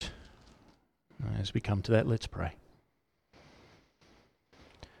As we come to that, let's pray.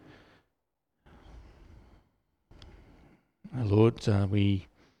 Lord, we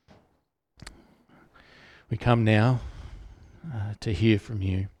come now to hear from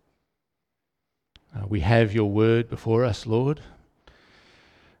you. We have your word before us, Lord,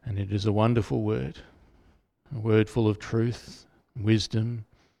 and it is a wonderful word, a word full of truth, wisdom,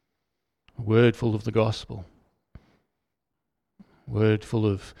 a word full of the gospel, a word full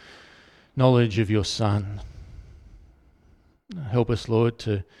of knowledge of your Son. Help us, Lord,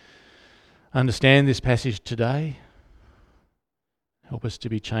 to understand this passage today. Help us to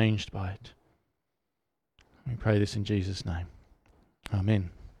be changed by it. We pray this in Jesus' name. Amen.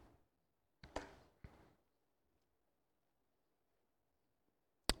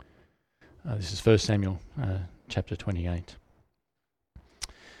 This is 1 Samuel chapter 28.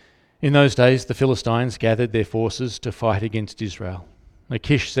 In those days the Philistines gathered their forces to fight against Israel.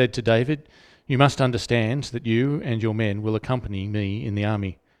 Achish said to David, "You must understand that you and your men will accompany me in the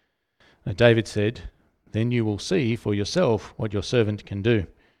army." David said, "Then you will see for yourself what your servant can do."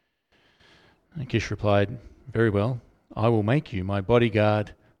 Achish replied, "Very well, I will make you my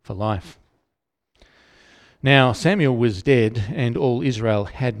bodyguard for life." Now Samuel was dead, and all Israel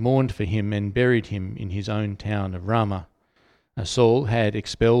had mourned for him and buried him in his own town of Ramah. Saul had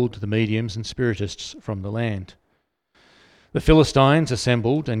expelled the mediums and spiritists from the land. The Philistines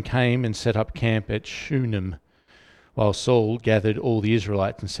assembled and came and set up camp at Shunem, while Saul gathered all the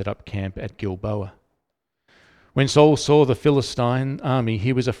Israelites and set up camp at Gilboa. When Saul saw the Philistine army,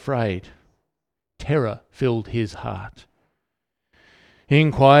 he was afraid. Terror filled his heart. He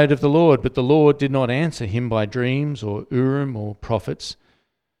inquired of the Lord, but the Lord did not answer him by dreams or Urim or prophets.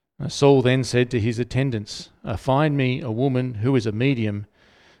 Saul then said to his attendants, "Find me a woman who is a medium,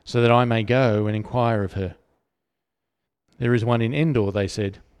 so that I may go and inquire of her." "There is one in Endor," they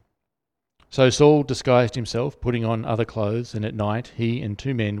said. So Saul disguised himself, putting on other clothes, and at night he and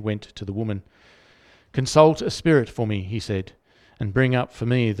 2 men went to the woman. "Consult a spirit for me," he said, "and bring up for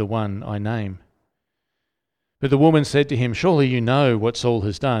me the one I name." But the woman said to him, "Surely you know what Saul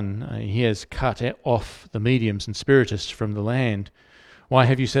has done. He has cut off the mediums and spiritists from the land. Why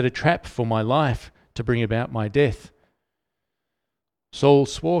have you set a trap for my life to bring about my death?" Saul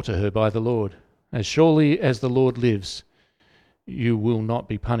swore to her by the Lord, "As surely as the Lord lives, you will not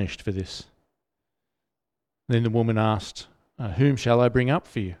be punished for this." Then the woman asked, "Whom shall I bring up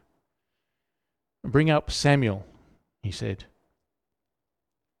for you?" "Bring up Samuel," he said.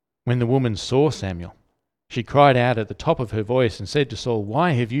 When the woman saw Samuel, she cried out at the top of her voice and said to Saul,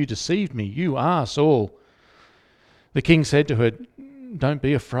 "Why have you deceived me? You are Saul." The king said to her, "Don't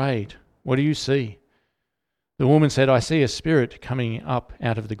be afraid. What do you see?" The woman said, "I see a spirit coming up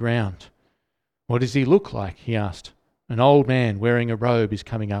out of the ground." "What does he look like?" he asked. "An old man wearing a robe is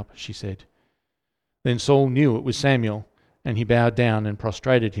coming up," she said. Then Saul knew it was Samuel, and he bowed down and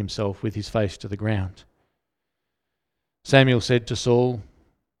prostrated himself with his face to the ground. Samuel said to Saul,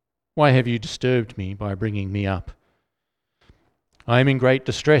 "Why have you disturbed me by bringing me up?" "I am in great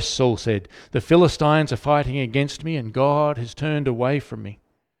distress," Saul said. "The Philistines are fighting against me, and God has turned away from me.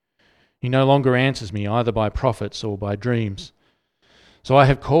 He no longer answers me either by prophets or by dreams. So I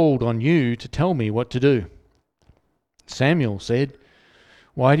have called on you to tell me what to do." Samuel said,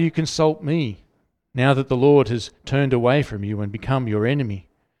 "Why do you consult me, now that the Lord has turned away from you and become your enemy?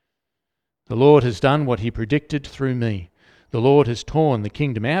 The Lord has done what he predicted through me. The Lord has torn the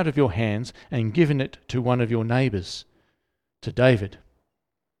kingdom out of your hands and given it to one of your neighbours, to David.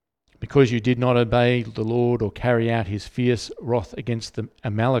 Because you did not obey the Lord or carry out his fierce wrath against the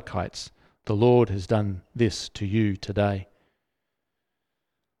Amalekites, the Lord has done this to you today.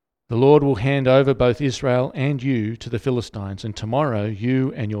 The Lord will hand over both Israel and you to the Philistines, and tomorrow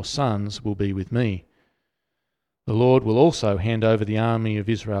you and your sons will be with me. The Lord will also hand over the army of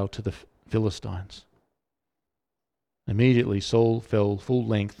Israel to the Philistines." Immediately Saul fell full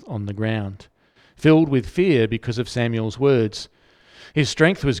length on the ground, filled with fear because of Samuel's words. His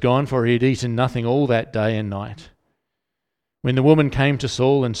strength was gone, for he had eaten nothing all that day and night. When the woman came to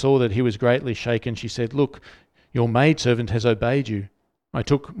Saul and saw that he was greatly shaken, she said, "Look, your maidservant has obeyed you. I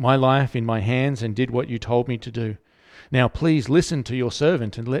took my life in my hands and did what you told me to do. Now please listen to your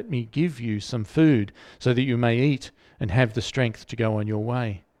servant and let me give you some food so that you may eat and have the strength to go on your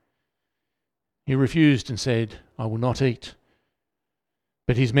way." He refused and said, "I will not eat."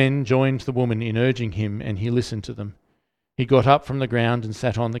 But his men joined the woman in urging him, and he listened to them. He got up from the ground and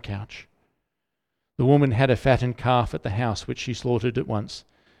sat on the couch. The woman had a fattened calf at the house, which she slaughtered at once.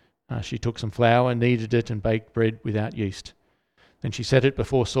 She took some flour, kneaded it, and baked bread without yeast. Then she set it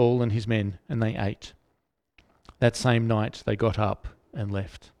before Saul and his men, and they ate. That same night they got up and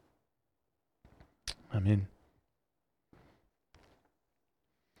left. Amen.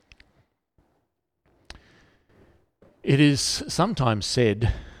 It is sometimes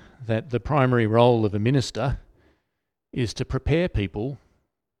said that the primary role of a minister is to prepare people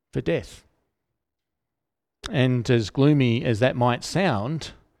for death. And as gloomy as that might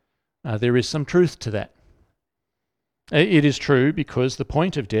sound, there is some truth to that. It is true because the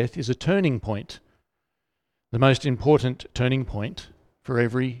point of death is a turning point, the most important turning point for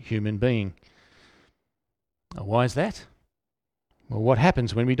every human being. Why is that? Well, what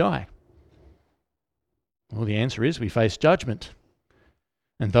happens when we die? Well, the answer is we face judgment.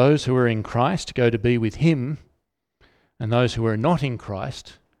 And those who are in Christ go to be with him, and those who are not in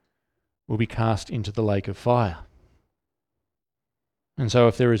Christ will be cast into the lake of fire. And so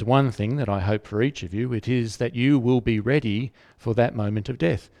if there is one thing that I hope for each of you, it is that you will be ready for that moment of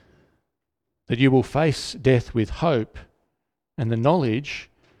death. That you will face death with hope and the knowledge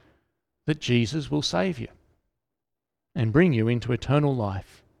that Jesus will save you and bring you into eternal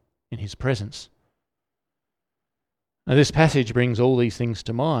life in his presence. Now, this passage brings all these things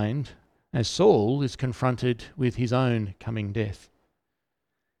to mind as Saul is confronted with his own coming death.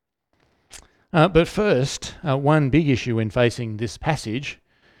 But first, one big issue in facing this passage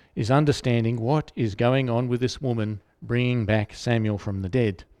is understanding what is going on with this woman bringing back Samuel from the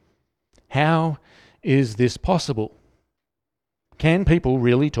dead. How is this possible? Can people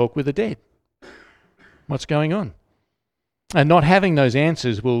really talk with the dead? What's going on? And not having those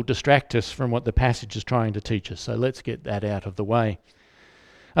answers will distract us from what the passage is trying to teach us. So let's get that out of the way.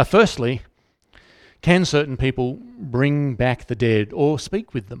 Firstly, can certain people bring back the dead or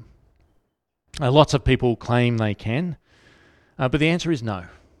speak with them? Lots of people claim they can, but the answer is no.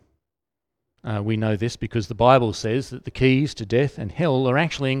 We know this because the Bible says that the keys to death and hell are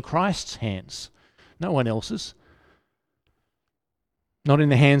actually in Christ's hands, no one else's. Not in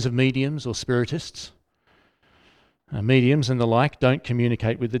the hands of mediums or spiritists. Mediums and the like don't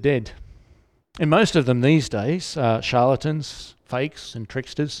communicate with the dead. And most of them these days are charlatans, fakes and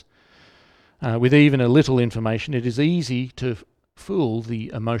tricksters. With even a little information, it is easy to fool the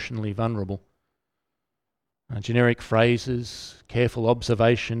emotionally vulnerable. Generic phrases, careful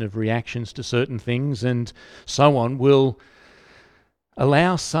observation of reactions to certain things, and so on will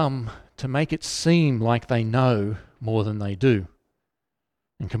allow some to make it seem like they know more than they do.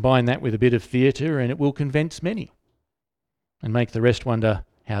 And combine that with a bit of theatre and it will convince many and make the rest wonder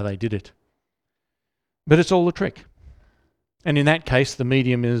how they did it. But it's all a trick. And in that case, the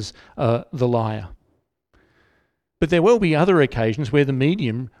medium is the liar. But there will be other occasions where the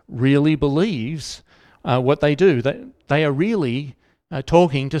medium really believes what they do. They are really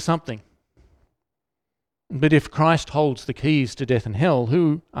talking to something. But if Christ holds the keys to death and hell,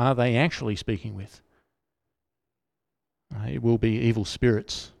 who are they actually speaking with? It will be evil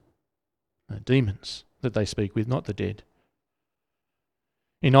spirits, demons that they speak with, not the dead.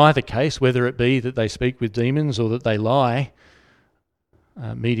 In either case, whether it be that they speak with demons or that they lie,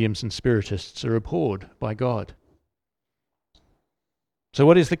 mediums and spiritists are abhorred by God. So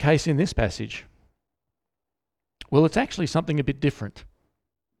what is the case in this passage? Well, it's actually something a bit different.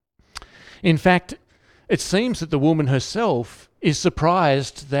 In fact, it seems that the woman herself is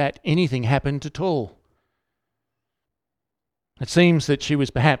surprised that anything happened at all. It seems that she was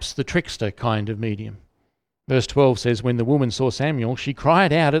perhaps the trickster kind of medium. Verse 12 says, when the woman saw Samuel, she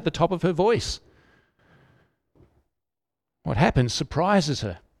cried out at the top of her voice. What happens surprises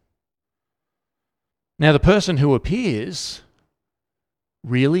her. Now, the person who appears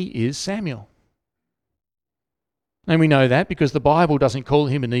really is Samuel. And we know that because the Bible doesn't call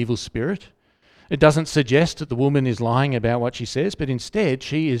him an evil spirit. It doesn't suggest that the woman is lying about what she says, but instead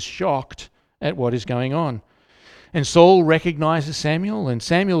she is shocked at what is going on. And Saul recognizes Samuel, and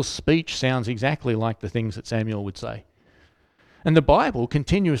Samuel's speech sounds exactly like the things that Samuel would say. And the Bible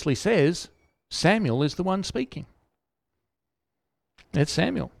continuously says Samuel is the one speaking. It's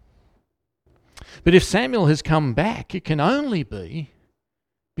Samuel. But if Samuel has come back, it can only be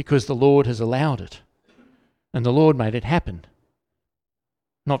because the Lord has allowed it. And the Lord made it happen.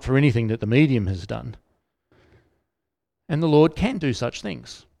 Not for anything that the medium has done. And the Lord can do such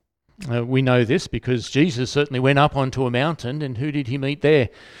things. We know this because Jesus certainly went up onto a mountain, and who did he meet there?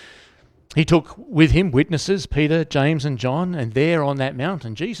 He took with him witnesses, Peter, James and John, and there on that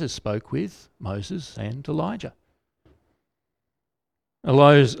mountain Jesus spoke with Moses and Elijah.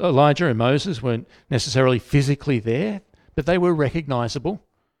 Elijah and Moses weren't necessarily physically there, but they were recognizable,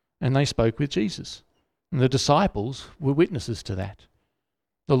 and they spoke with Jesus. And the disciples were witnesses to that.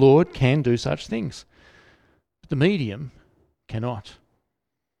 The Lord can do such things, but the medium cannot.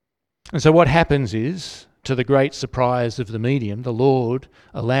 And so what happens is to the great surprise of the medium, the Lord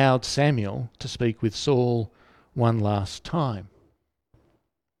allowed Samuel to speak with Saul one last time.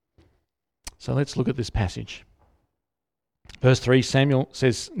 So let's look at this passage. Verse 3, Samuel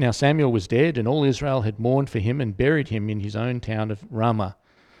says, "Now Samuel was dead, and all Israel had mourned for him and buried him in his own town of Ramah.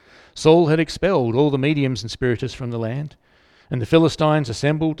 Saul had expelled all the mediums and spiritists from the land, and the Philistines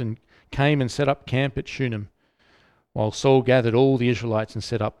assembled and came and set up camp at Shunem, while Saul gathered all the Israelites and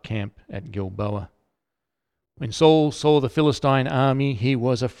set up camp at Gilboa. When Saul saw the Philistine army, he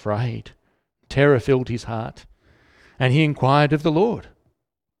was afraid. Terror filled his heart, and he inquired of the Lord.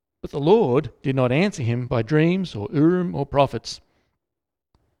 But the Lord did not answer him by dreams or Urim or prophets."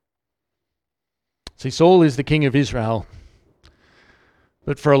 See, Saul is the king of Israel.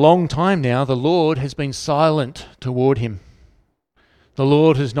 But for a long time now, the Lord has been silent toward him. The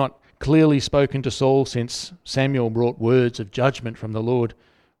Lord has not clearly spoken to Saul since Samuel brought words of judgment from the Lord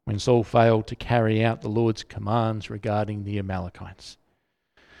when Saul failed to carry out the Lord's commands regarding the Amalekites.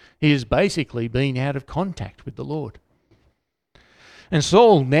 He has basically been out of contact with the Lord. And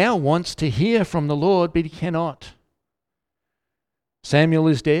Saul now wants to hear from the Lord, but he cannot. Samuel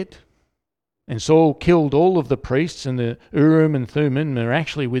is dead, and Saul killed all of the priests, and the Urim and Thummim are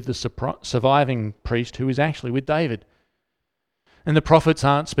actually with the surviving priest who is actually with David. And the prophets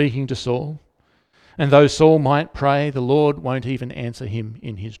aren't speaking to Saul. And though Saul might pray, the Lord won't even answer him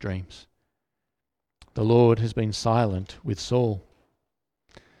in his dreams. The Lord has been silent with Saul.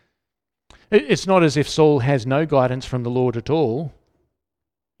 It's not as if Saul has no guidance from the Lord at all.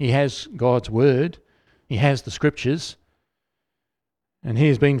 He has God's word. He has the scriptures. And he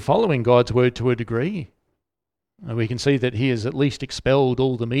has been following God's word to a degree. We can see that he has at least expelled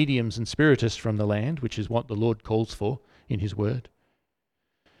all the mediums and spiritists from the land, which is what the Lord calls for in his word.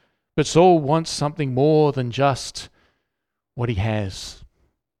 But Saul wants something more than just what he has.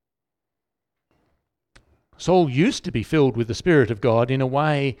 Saul used to be filled with the Spirit of God in a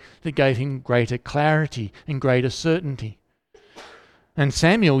way that gave him greater clarity and greater certainty. And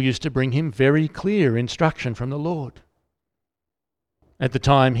Samuel used to bring him very clear instruction from the Lord. At the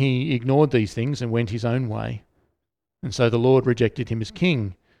time, he ignored these things and went his own way. And so the Lord rejected him as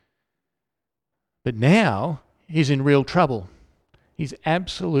king. But now he's in real trouble. He's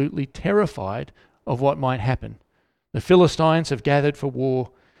absolutely terrified of what might happen. The Philistines have gathered for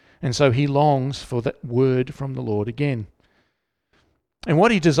war, and so he longs for that word from the Lord again. And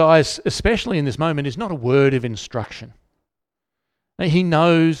what he desires, especially in this moment, is not a word of instruction. He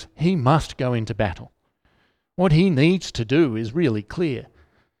knows he must go into battle. What he needs to do is really clear.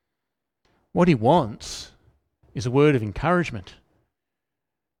 What he wants is a word of encouragement.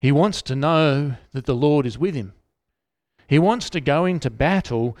 He wants to know that the Lord is with him. He wants to go into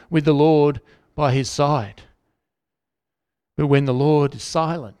battle with the Lord by his side. But when the Lord is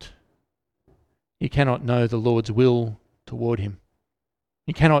silent, he cannot know the Lord's will toward him.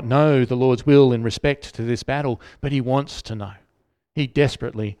 He cannot know the Lord's will in respect to this battle, but he wants to know. He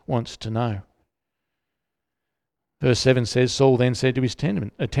desperately wants to know. Verse 7 says, Saul then said to his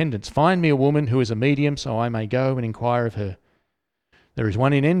attendants, "Find me a woman who is a medium, so I may go and inquire of her." "There is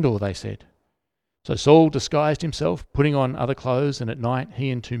one in Endor," they said. So Saul disguised himself, putting on other clothes, and at night he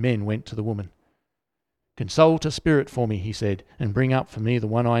and 2 men went to the woman. "Consult a spirit for me," he said, "and bring up for me the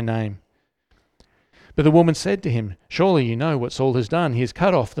one I name." But the woman said to him, "Surely you know what Saul has done. He has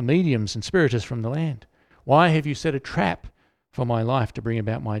cut off the mediums and spiritists from the land. Why have you set a trap for my life to bring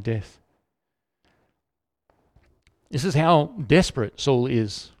about my death?" This is how desperate Saul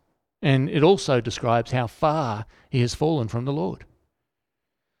is, and it also describes how far he has fallen from the Lord.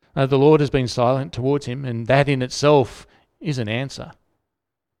 The Lord has been silent towards him, and that in itself is an answer.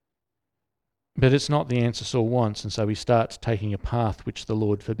 But it's not the answer Saul wants, and so he starts taking a path which the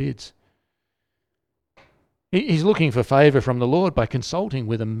Lord forbids. He's looking for favour from the Lord by consulting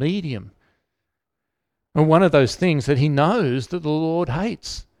with a medium. And one of those things that he knows that the Lord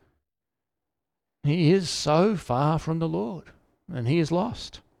hates. He is so far from the Lord, and he is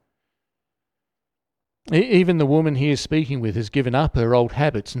lost. Even the woman he is speaking with has given up her old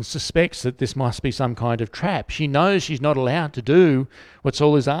habits and suspects that this must be some kind of trap. She knows she's not allowed to do what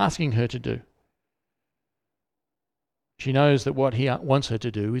Saul is asking her to do. She knows that what he wants her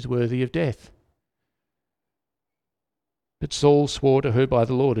to do is worthy of death. But Saul swore to her by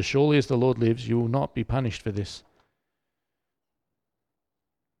the Lord, "As surely as the Lord lives, you will not be punished for this."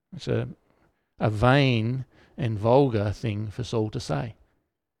 It's a vain and vulgar thing for Saul to say.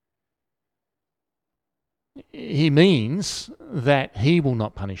 He means that he will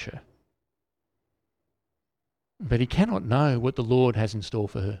not punish her. But he cannot know what the Lord has in store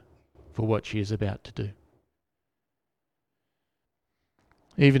for her, for what she is about to do.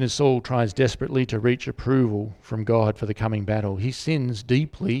 Even as Saul tries desperately to reach approval from God for the coming battle, he sins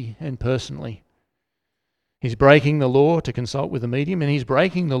deeply and personally. He's breaking the law to consult with a medium, and he's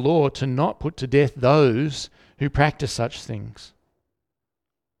breaking the law to not put to death those who practice such things.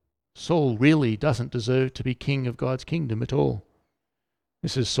 Saul really doesn't deserve to be king of God's kingdom at all.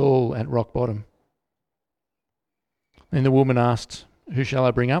 This is Saul at rock bottom. Then the woman asked, "Who shall I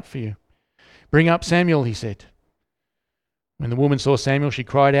bring up for you?" "Bring up Samuel," he said. When the woman saw Samuel, she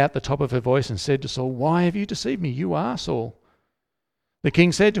cried out at the top of her voice and said to Saul, "Why have you deceived me? You are Saul." The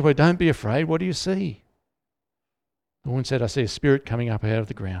king said to her, "Don't be afraid. What do you see?" The woman said, "I see a spirit coming up out of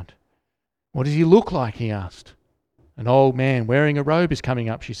the ground." "What does he look like?" he asked. "An old man wearing a robe is coming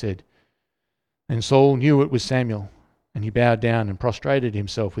up," she said. And Saul knew it was Samuel, and he bowed down and prostrated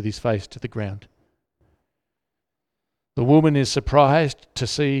himself with his face to the ground. The woman is surprised to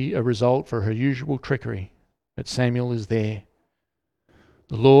see a result for her usual trickery, but Samuel is there.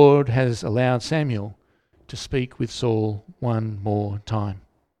 The Lord has allowed Samuel to speak with Saul one more time.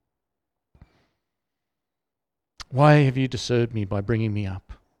 "Why have you disturbed me by bringing me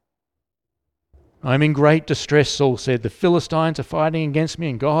up?" "I am in great distress," Saul said. "The Philistines are fighting against me,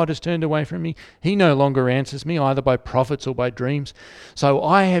 and God has turned away from me. He no longer answers me, either by prophets or by dreams. So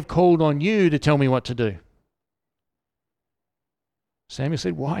I have called on you to tell me what to do." Samuel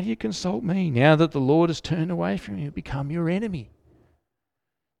said, "Why do you consult me? Now that the Lord has turned away from you, become your enemy.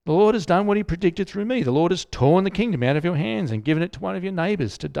 The Lord has done what he predicted through me. The Lord has torn the kingdom out of your hands and given it to one of your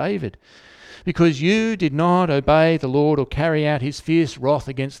neighbours, to David, because you did not obey the Lord or carry out his fierce wrath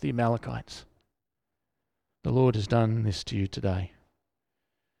against the Amalekites. The Lord has done this to you today."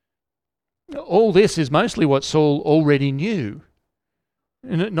 All this is mostly what Saul already knew.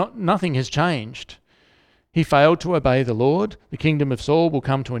 And nothing has changed. He failed to obey the Lord. The kingdom of Saul will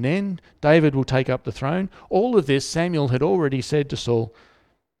come to an end. David will take up the throne. All of this Samuel had already said to Saul.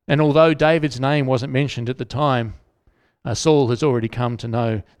 And although David's name wasn't mentioned at the time, Saul has already come to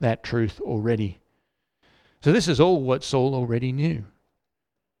know that truth already. So this is all what Saul already knew.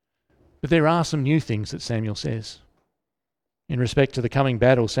 But there are some new things that Samuel says. In respect to the coming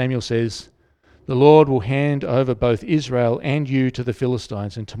battle, Samuel says, "The Lord will hand over both Israel and you to the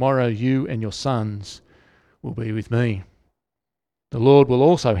Philistines, and tomorrow you and your sons will be with me. The Lord will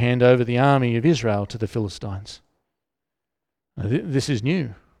also hand over the army of Israel to the Philistines." Now, this is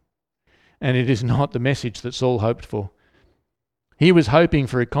new, and it is not the message that Saul hoped for. He was hoping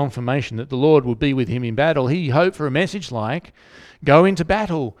for a confirmation that the Lord would be with him in battle. He hoped for a message like, "Go into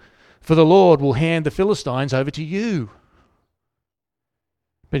battle, for the Lord will hand the Philistines over to you."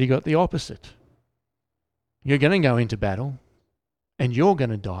 But he got the opposite. You're going to go into battle, and you're going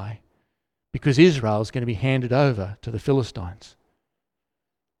to die, because Israel is going to be handed over to the Philistines.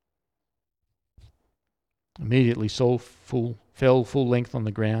 Immediately Saul fell full length on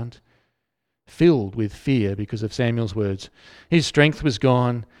the ground, filled with fear because of Samuel's words. His strength was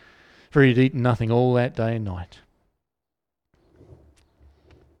gone, for he had eaten nothing all that day and night.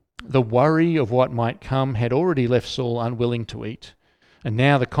 The worry of what might come had already left Saul unwilling to eat, and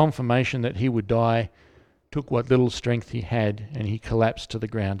now the confirmation that he would die took what little strength he had, and he collapsed to the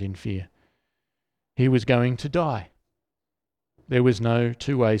ground in fear. He was going to die. There was no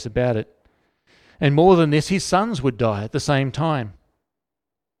two ways about it. And more than this, his sons would die at the same time.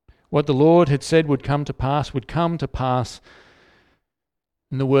 What the Lord had said would come to pass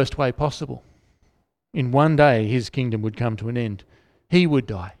in the worst way possible. In one day, his kingdom would come to an end. He would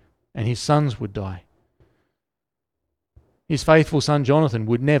die, and his sons would die. His faithful son Jonathan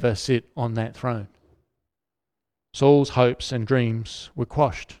would never sit on that throne. Saul's hopes and dreams were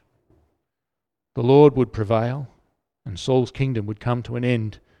quashed. The Lord would prevail, and Saul's kingdom would come to an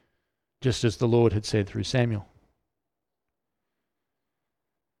end, just as the Lord had said through Samuel.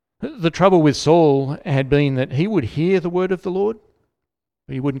 The trouble with Saul had been that he would hear the word of the Lord,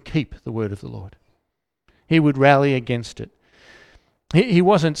 but he wouldn't keep the word of the Lord. He would rally against it. He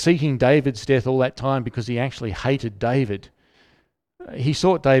wasn't seeking David's death all that time because he actually hated David. He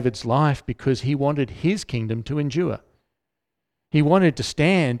sought David's life because he wanted his kingdom to endure. He wanted to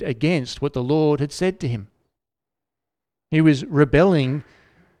stand against what the Lord had said to him. He was rebelling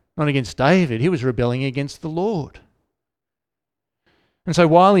not against David, he was rebelling against the Lord. And so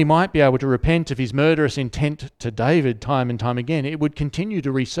while he might be able to repent of his murderous intent to David time and time again, it would continue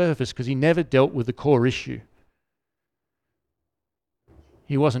to resurface because he never dealt with the core issue.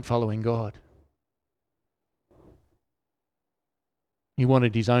 He wasn't following God. He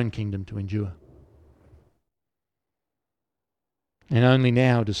wanted his own kingdom to endure. And only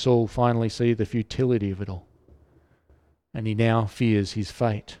now does Saul finally see the futility of it all. And he now fears his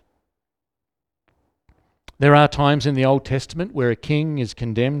fate. There are times in the Old Testament where a king is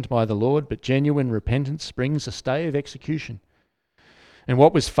condemned by the Lord, but genuine repentance brings a stay of execution. And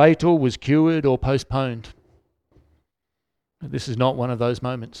what was fatal was cured or postponed. But this is not one of those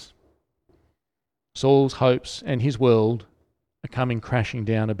moments. Saul's hopes and his world are coming crashing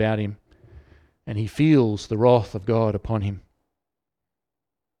down about him, and he feels the wrath of God upon him.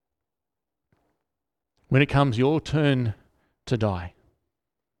 When it comes your turn to die,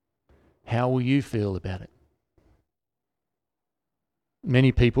 how will you feel about it?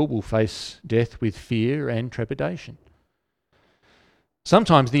 Many people will face death with fear and trepidation.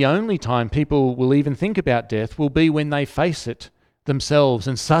 Sometimes the only time people will even think about death will be when they face it themselves,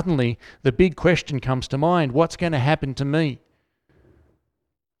 and suddenly the big question comes to mind: what's going to happen to me?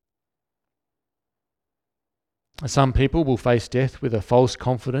 Some people will face death with a false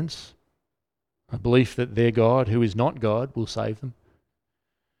confidence, a belief that their God, who is not God, will save them.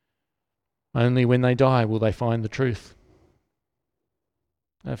 Only when they die will they find the truth.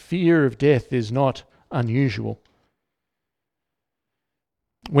 A fear of death is not unusual.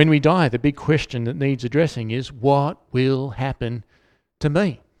 When we die, the big question that needs addressing is, what will happen to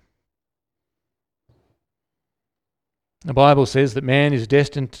me? The Bible says that man is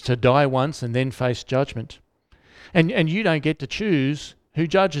destined to die once and then face judgment. And you don't get to choose who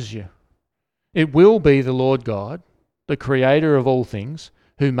judges you. It will be the Lord God, the creator of all things,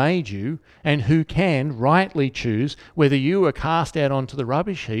 who made you and who can rightly choose whether you are cast out onto the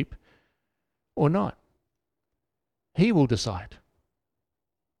rubbish heap or not. He will decide.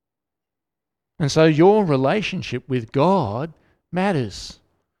 And so your relationship with God matters.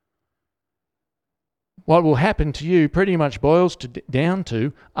 What will happen to you pretty much boils down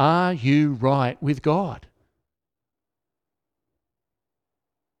to, are you right with God?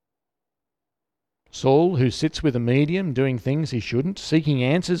 Saul, who sits with a medium doing things he shouldn't, seeking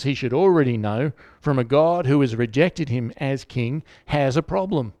answers he should already know from a God who has rejected him as king, has a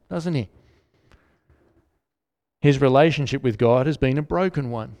problem, doesn't he? His relationship with God has been a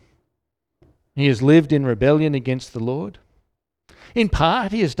broken one. He has lived in rebellion against the Lord. In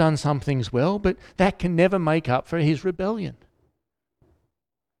part, he has done some things well, but that can never make up for his rebellion.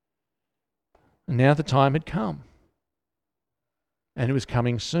 And now the time had come, and it was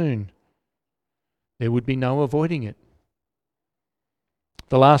coming soon. There would be no avoiding it.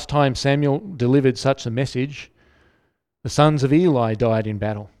 The last time Samuel delivered such a message, the sons of Eli died in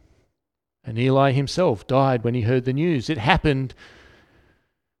battle. And Eli himself died when he heard the news. It happened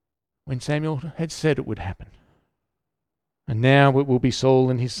when Samuel had said it would happen. And now it will be Saul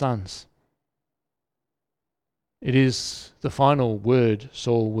and his sons. It is the final word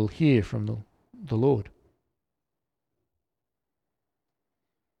Saul will hear from the Lord.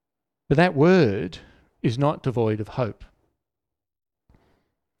 But that word is not devoid of hope.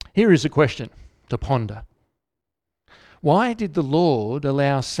 Here is a question to ponder. Why did the Lord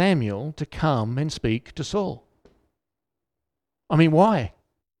allow Samuel to come and speak to Saul? I mean, why?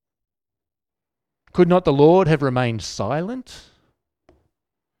 Could not the Lord have remained silent?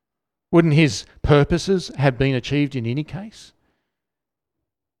 Wouldn't his purposes have been achieved in any case?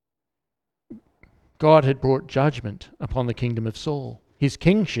 God had brought judgment upon the kingdom of Saul. His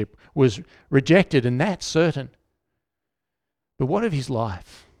kingship was rejected, and that's certain. But what of his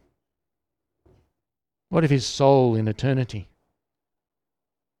life? What of his soul in eternity?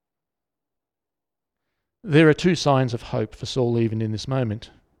 There are two signs of hope for Saul even in this moment.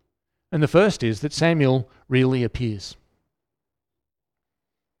 And the first is that Samuel really appears.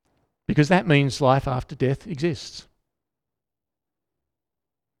 Because that means life after death exists.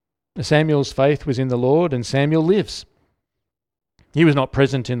 Samuel's faith was in the Lord, and Samuel lives. He was not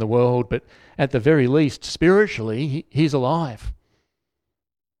present in the world, but at the very least, spiritually, he's alive.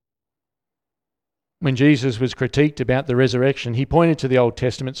 When Jesus was critiqued about the resurrection, he pointed to the Old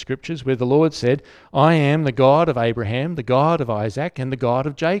Testament scriptures where the Lord said, "I am the God of Abraham, the God of Isaac, and the God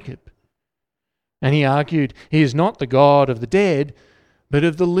of Jacob." And he argued, he is not the God of the dead, but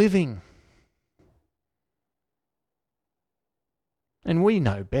of the living. And we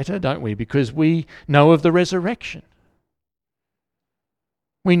know better, don't we? Because we know of the resurrection.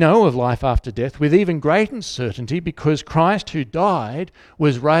 We know of life after death with even greater certainty because Christ, who died,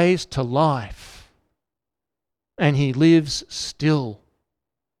 was raised to life. And he lives still.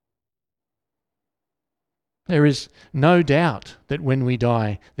 There is no doubt that when we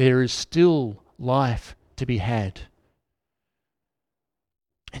die, there is still life to be had.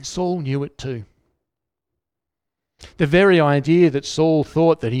 And Saul knew it too. The very idea that Saul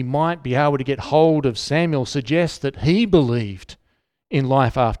thought that he might be able to get hold of Samuel suggests that he believed in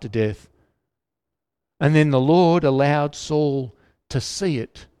life after death. And then the Lord allowed Saul to see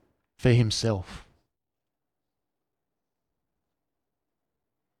it for himself.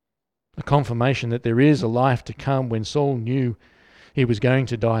 a confirmation that there is a life to come when Saul knew he was going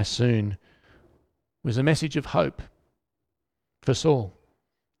to die soon, was a message of hope for Saul,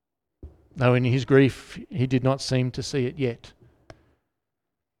 though in his grief he did not seem to see it yet.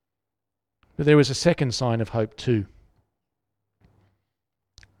 But there was a second sign of hope too.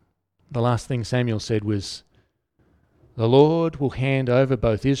 The last thing Samuel said was, "The Lord will hand over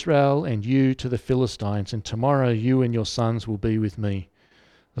both Israel and you to the Philistines, and tomorrow you and your sons will be with me.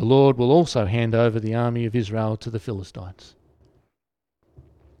 The Lord will also hand over the army of Israel to the Philistines."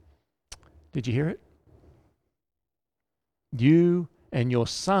 Did you hear it? You and your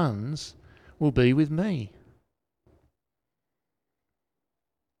sons will be with me.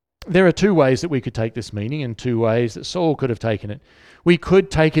 There are two ways that we could take this meaning and two ways that Saul could have taken it. We could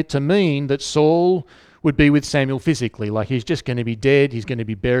take it to mean that Saul would be with Samuel physically, like he's just going to be dead, he's going to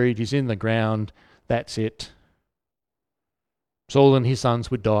be buried, he's in the ground, that's it. Saul and his sons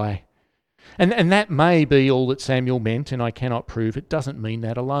would die. And that may be all that Samuel meant, and I cannot prove it doesn't mean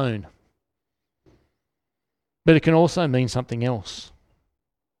that alone. But it can also mean something else.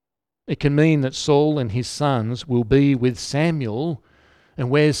 It can mean that Saul and his sons will be with Samuel. And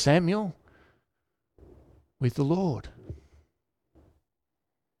where's Samuel? With the Lord.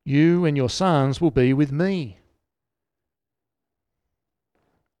 You and your sons will be with me.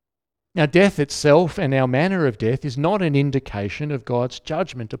 Now, death itself and our manner of death is not an indication of God's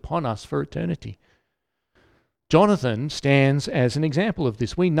judgment upon us for eternity. Jonathan stands as an example of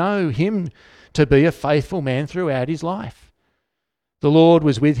this. We know him to be a faithful man throughout his life. The Lord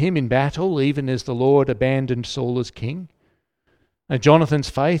was with him in battle, even as the Lord abandoned Saul as king. Jonathan's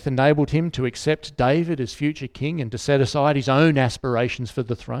faith enabled him to accept David as future king and to set aside his own aspirations for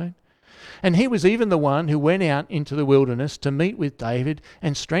the throne. And he was even the one who went out into the wilderness to meet with David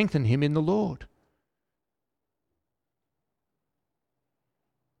and strengthen him in the Lord.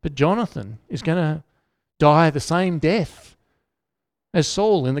 But Jonathan is going to die the same death as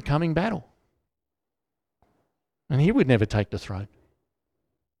Saul in the coming battle. And he would never take the throne.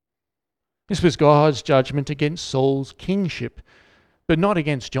 This was God's judgment against Saul's kingship, but not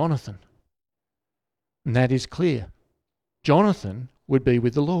against Jonathan. And that is clear. Jonathan would be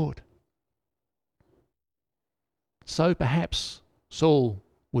with the Lord. So perhaps Saul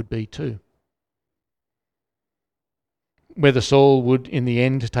would be too. Whether Saul would in the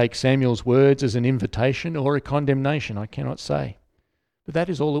end take Samuel's words as an invitation or a condemnation, I cannot say. But that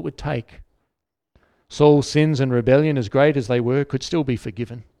is all it would take. Saul's sins and rebellion, as great as they were, could still be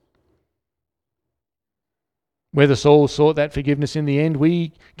forgiven. Whether Saul sought that forgiveness in the end,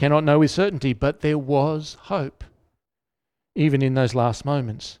 we cannot know with certainty, but there was hope, even in those last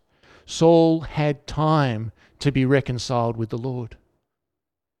moments. Saul had time to be reconciled with the Lord.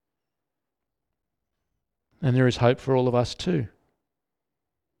 And there is hope for all of us too.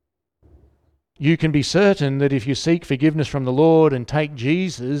 You can be certain that if you seek forgiveness from the Lord and take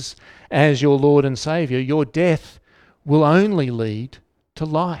Jesus as your Lord and Saviour, your death will only lead to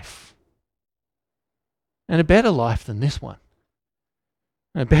life. And a better life than this one.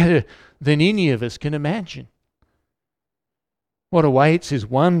 And better than any of us can imagine. What awaits is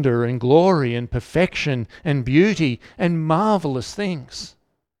wonder and glory and perfection and beauty and marvellous things.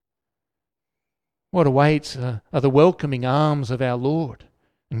 What awaits are the welcoming arms of our Lord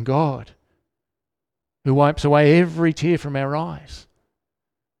and God, who wipes away every tear from our eyes.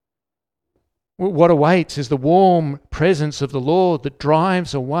 What awaits is the warm presence of the Lord that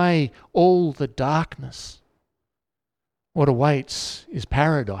drives away all the darkness. What awaits is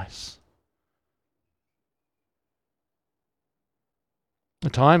paradise. The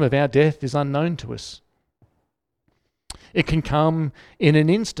time of our death is unknown to us. It can come in an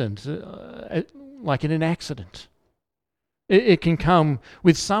instant, like in an accident. It can come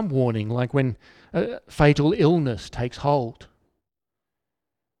with some warning, like when fatal illness takes hold.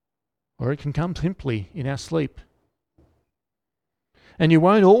 Or it can come simply in our sleep. And you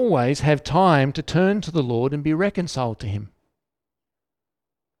won't always have time to turn to the Lord and be reconciled to Him.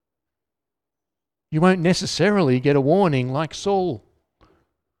 You won't necessarily get a warning like Saul.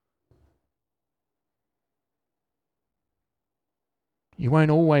 You won't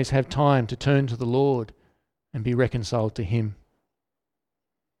always have time to turn to the Lord and be reconciled to Him.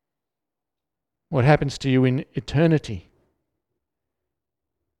 What happens to you in eternity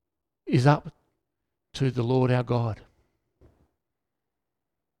is up to the Lord our God.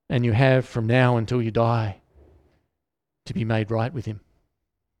 And you have from now until you die to be made right with Him.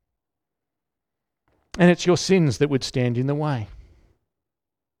 And it's your sins that would stand in the way.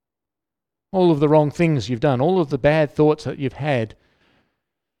 All of the wrong things you've done, all of the bad thoughts that you've had.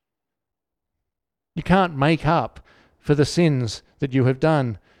 You can't make up for the sins that you have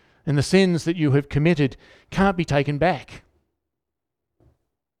done And the sins that you have committed can't be taken back.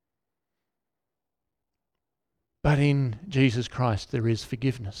 But in Jesus Christ there is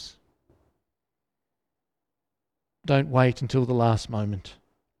forgiveness. Don't wait until the last moment.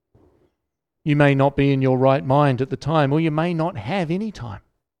 You may not be in your right mind at the time, or you may not have any time.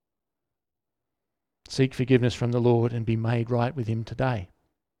 Seek forgiveness from the Lord and be made right with Him today.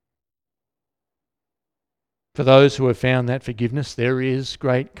 For those who have found that forgiveness, there is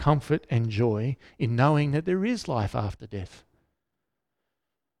great comfort and joy in knowing that there is life after death.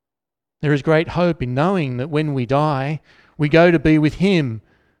 There is great hope in knowing that when we die, we go to be with Him,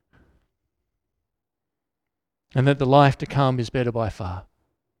 and that the life to come is better by far.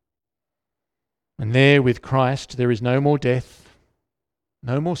 And there with Christ there is no more death,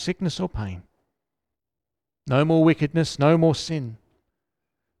 no more sickness or pain, no more wickedness, no more sin,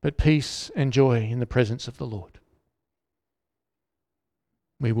 but peace and joy in the presence of the Lord.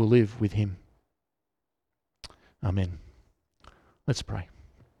 We will live with Him. Amen. Let's pray.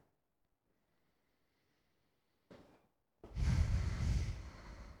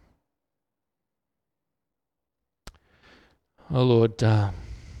 Oh Lord,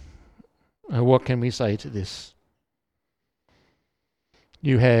 what can we say to this?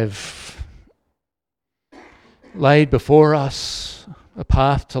 You have laid before us a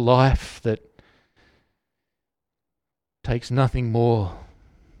path to life that takes nothing more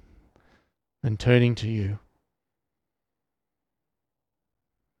than turning to You.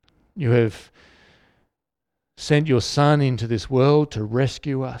 You have sent Your Son into this world to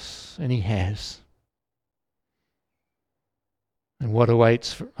rescue us, and He has. And what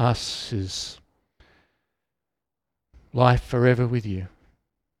awaits for us is life forever with You.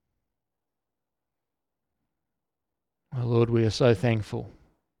 Oh Lord, we are so thankful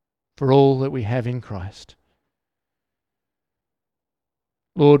for all that we have in Christ.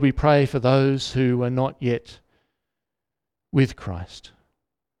 Lord, we pray for those who are not yet with Christ,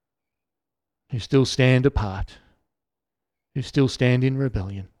 who still stand apart, who still stand in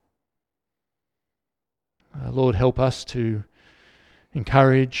rebellion. Lord, help us to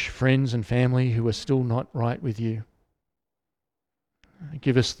encourage friends and family who are still not right with You.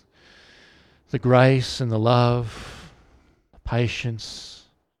 Give us the grace and the love, the patience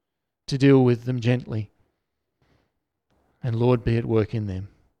to deal with them gently. And Lord, be at work in them.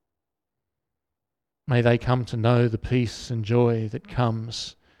 May they come to know the peace and joy that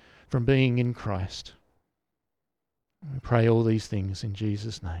comes from being in Christ. We pray all these things in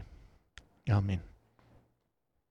Jesus' name. Amen.